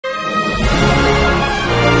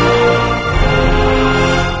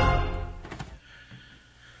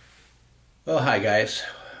Hi guys,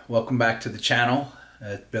 welcome back to the channel.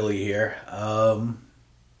 Billy here.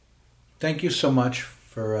 Thank you so much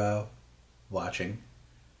for watching.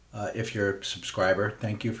 If you're a subscriber,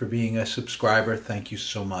 thank you for being a subscriber. Thank you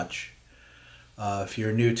so much. If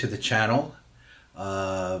you're new to the channel,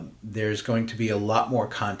 there's going to be a lot more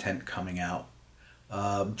content coming out.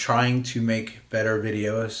 Trying to make better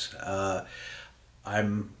videos.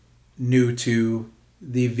 I'm new to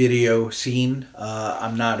the video scene.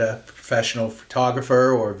 I'm not a professional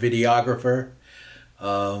photographer or videographer.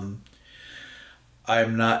 I'm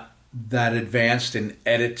not that advanced in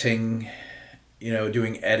editing,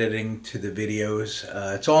 doing editing to the videos.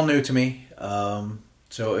 It's all new to me.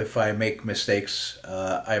 So if I make mistakes,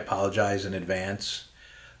 I apologize in advance.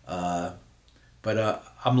 But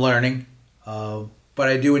I'm learning. But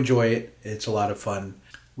I do enjoy it. It's a lot of fun.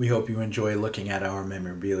 We hope you enjoy looking at our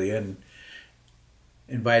memorabilia and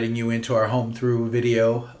inviting you into our home through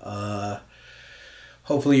video.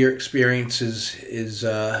 Hopefully your experience is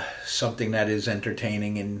something that is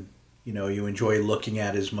entertaining and you enjoy looking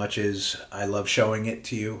at as much as I love showing it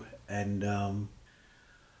to you. And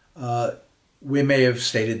we may have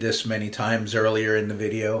stated this many times earlier in the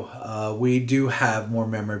video. We do have more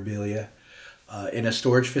memorabilia in a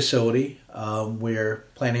storage facility. We're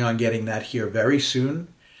planning on getting that here very soon.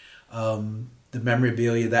 The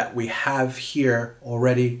memorabilia that we have here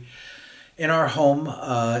already in our home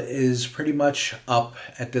is pretty much up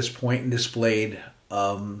at this point and displayed.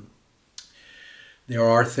 There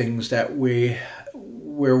are things that we're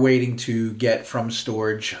waiting to get from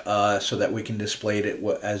storage so that we can display it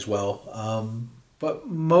as well. But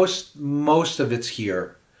most of it's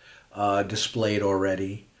here displayed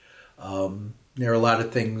already. There are a lot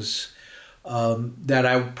of things that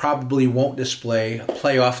I probably won't display.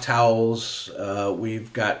 Playoff towels.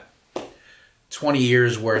 We've got 20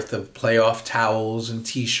 years worth of playoff towels and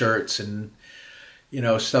t-shirts and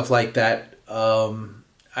stuff like that.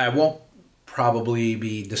 I won't probably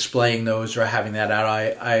be displaying those or having that out.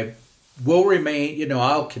 I will remain,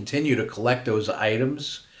 I'll continue to collect those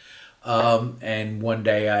items. And one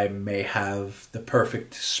day I may have the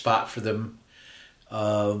perfect spot for them.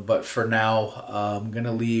 But for now, I'm going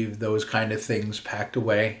to leave those kind of things packed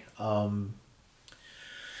away.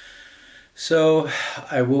 So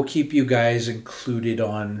I will keep you guys included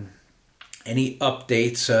on any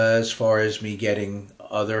updates as far as me getting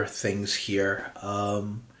other things here.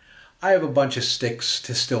 I have a bunch of sticks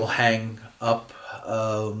to still hang up.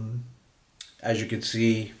 As you can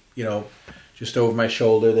see, just over my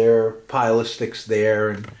shoulder there are a pile of sticks there,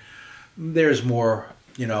 and there's more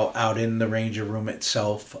out in the Ranger room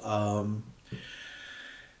itself.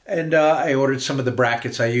 And I ordered some of the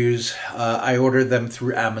brackets I use. I ordered them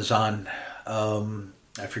through Amazon.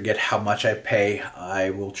 I forget how much I pay. I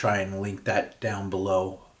will try and link that down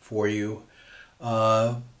below for you.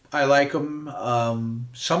 I like them.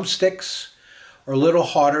 Some sticks are a little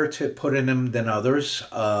harder to put in them than others.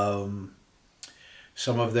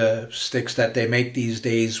 Some of the sticks that they make these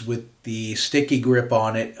days with the sticky grip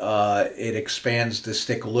on it, it expands the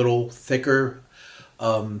stick a little thicker.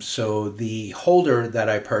 So the holder that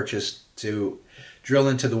I purchased to drill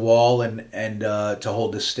into the wall and to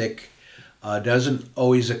hold the stick doesn't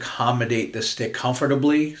always accommodate the stick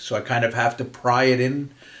comfortably. So I kind of have to pry it in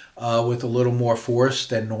with a little more force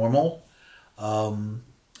than normal.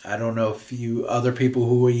 I don't know if other people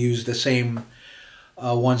who use the same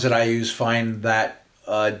ones that I use find that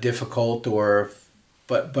difficult,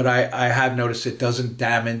 but I have noticed it doesn't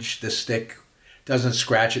damage the stick, doesn't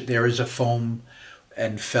scratch it. There is a foam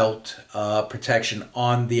and felt protection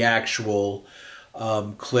on the actual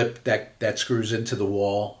clip that screws into the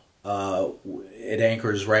wall. It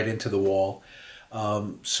anchors right into the wall,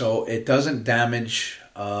 so it doesn't damage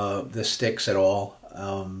the sticks at all,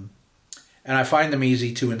 and I find them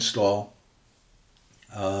easy to install.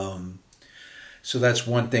 So that's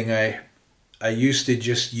one thing. I used to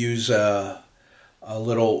just use a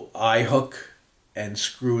little eye hook and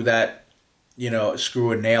screw that,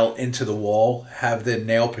 screw a nail into the wall, have the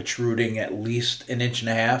nail protruding at least 1.5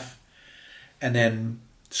 inches, and then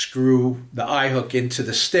screw the eye hook into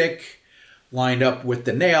the stick, lined up with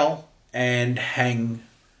the nail, and hang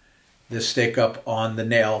the stick up on the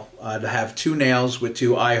nail. To have 2 nails with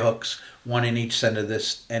 2 eye hooks, one in each end of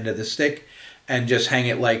the stick, and just hang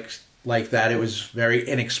it like that. It was very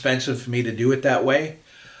inexpensive for me to do it that way.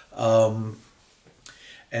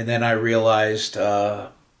 And then I realized,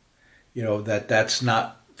 that that's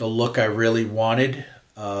not the look I really wanted.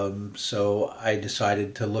 So I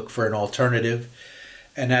decided to look for an alternative.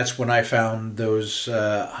 And that's when I found those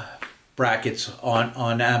brackets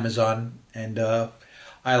on Amazon. And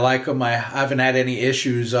I like them. I haven't had any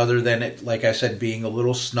issues other than it, like I said, being a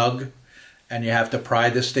little snug, and you have to pry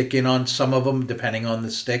the stick in on some of them depending on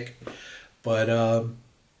the stick. But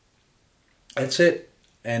that's it.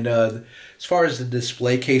 And as far as the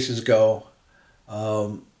display cases go,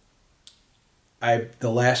 the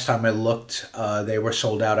last time I looked, they were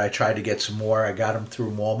sold out. I tried to get some more. I got them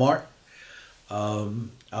through Walmart.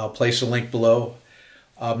 I'll place a link below.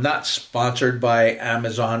 I'm not sponsored by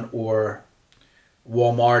Amazon or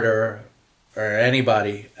Walmart or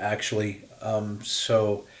anybody, actually.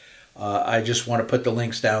 So I just want to put the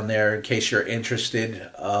links down there in case you're interested.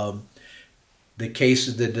 The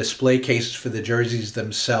cases, the display cases for the jerseys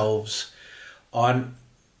themselves on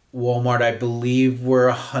Walmart, I believe, were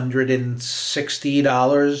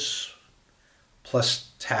 $160 plus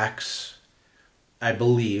tax, I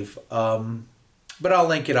believe. But I'll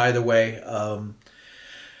link it either way.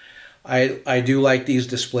 I do like these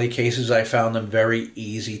display cases. I found them very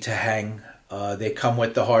easy to hang. They come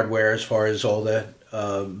with the hardware as far as all the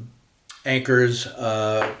anchors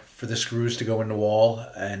for the screws to go in the wall,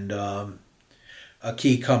 and a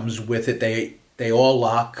key comes with it. They all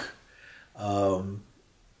lock.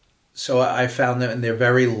 So I found them, and they're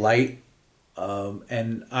very light,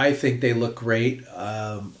 and I think they look great.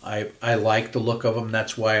 I like the look of them.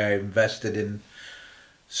 That's why I invested in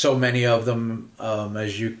so many of them.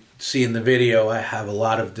 As you see in the video, I have a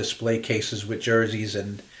lot of display cases with jerseys,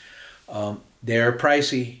 and they're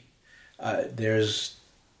pricey. There's,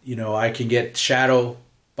 I can get shadow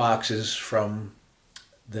boxes from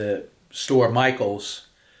the store Michael's,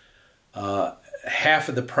 half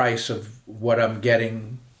of the price of what I'm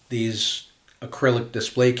getting these acrylic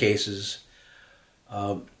display cases.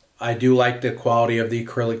 I do like the quality of the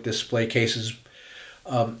acrylic display cases,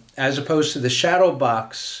 as opposed to the shadow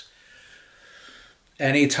box.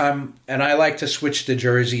 Anytime, and I like to switch the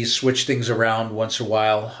jerseys, switch things around once in a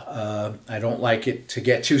while. I don't like it to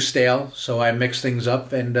get too stale, so I mix things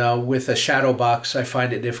up. And with a shadow box, I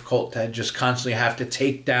find it difficult to just constantly have to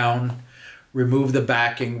take down, remove the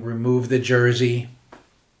backing, remove the jersey.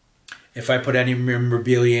 If I put any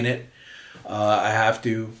memorabilia in it, I have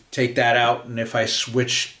to take that out. And if I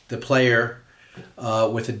switch the player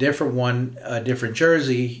with a different one, a different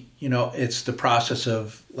jersey, it's the process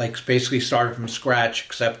of basically starting from scratch,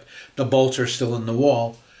 except the bolts are still in the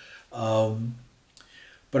wall.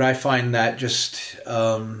 But I find that just,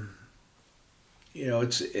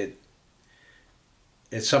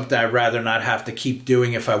 it's something I'd rather not have to keep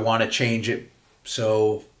doing if I want to change it.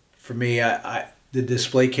 So for me, the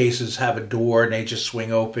display cases have a door and they just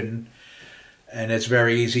swing open, and it's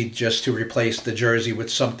very easy just to replace the jersey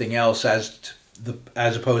with something else as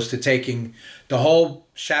opposed to taking the whole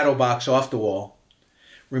shadow box off the wall,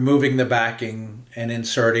 removing the backing and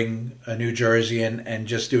inserting a new jersey, and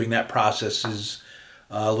just doing that process is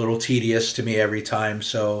a little tedious to me every time.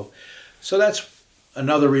 So that's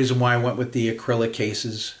another reason why I went with the acrylic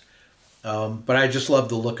cases. But I just love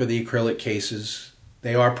the look of the acrylic cases.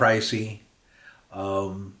 They are pricey,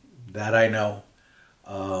 that I know.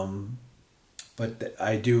 But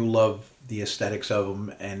I do love the aesthetics of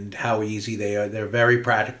them and how easy they are. They're very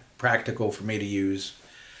practical for me to use.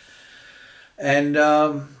 And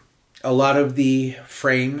a lot of the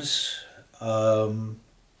frames, some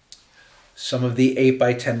of the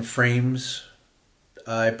 8x10 frames,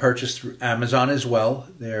 I purchased through Amazon as well.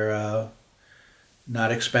 They're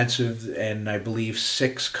not expensive, and I believe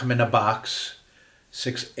 6 come in a box,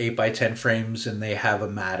 6 8x10 frames, and they have a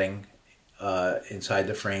matting inside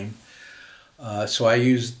the frame. So I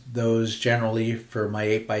use those generally for my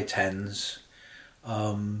 8x10s.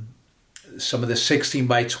 Some of the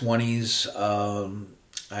 16x20s,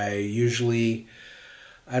 I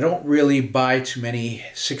don't really buy too many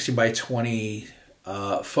 16x20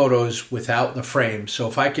 photos without the frame. So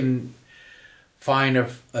if I can find a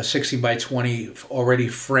 16x20 already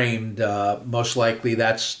framed, most likely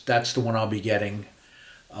that's the one I'll be getting.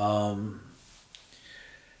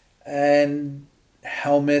 And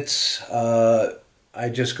helmets, I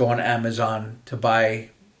just go on Amazon to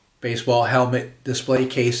buy baseball helmet display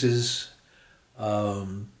cases,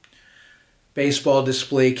 baseball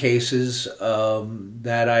display cases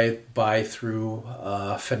that I buy through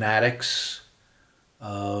Fanatics,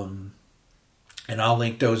 and I'll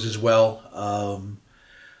link those as well.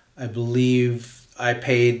 I believe I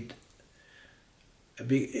paid,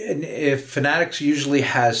 if Fanatics usually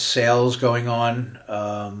has sales going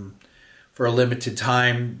on for a limited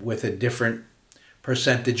time with a different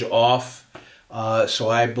percentage off. So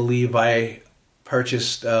I believe I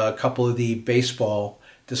purchased a couple of the baseball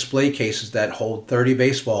display cases that hold 30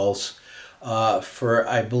 baseballs for,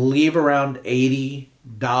 I believe, around $80.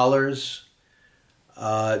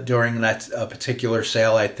 during that particular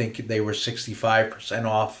sale. I think they were 65%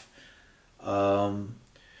 off.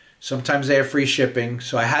 Sometimes they have free shipping,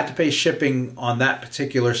 so I had to pay shipping on that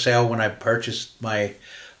particular sale when I purchased my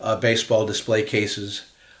baseball display cases.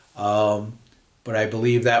 But I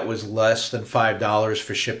believe that was less than $5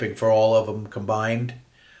 for shipping for all of them combined.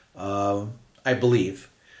 I believe.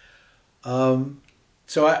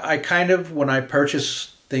 So I kind of, when I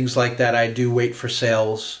purchase things like that, I do wait for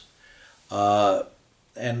sales.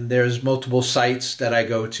 And there's multiple sites that I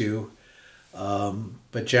go to.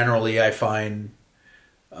 But generally I find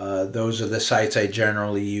those are the sites I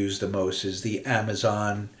generally use the most, is the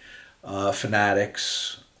Amazon,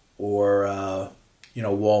 Fanatics, or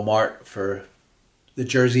Walmart for the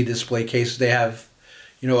Jersey display cases. They have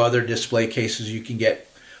other display cases. You can get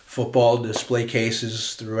football display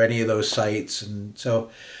cases through any of those sites, and so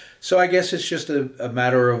I guess it's just a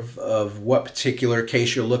matter of what particular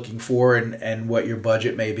case you're looking for and what your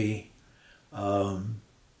budget may be.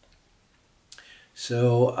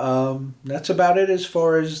 That's about it as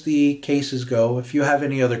far as the cases go. If you have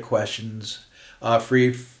any other questions,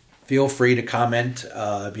 feel free to comment.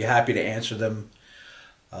 I'd be happy to answer them.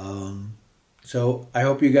 So I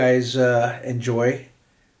hope you guys enjoy,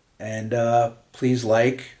 and please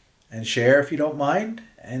like and share if you don't mind,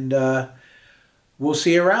 and we'll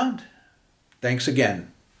see you around. Thanks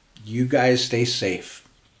again. You guys stay safe.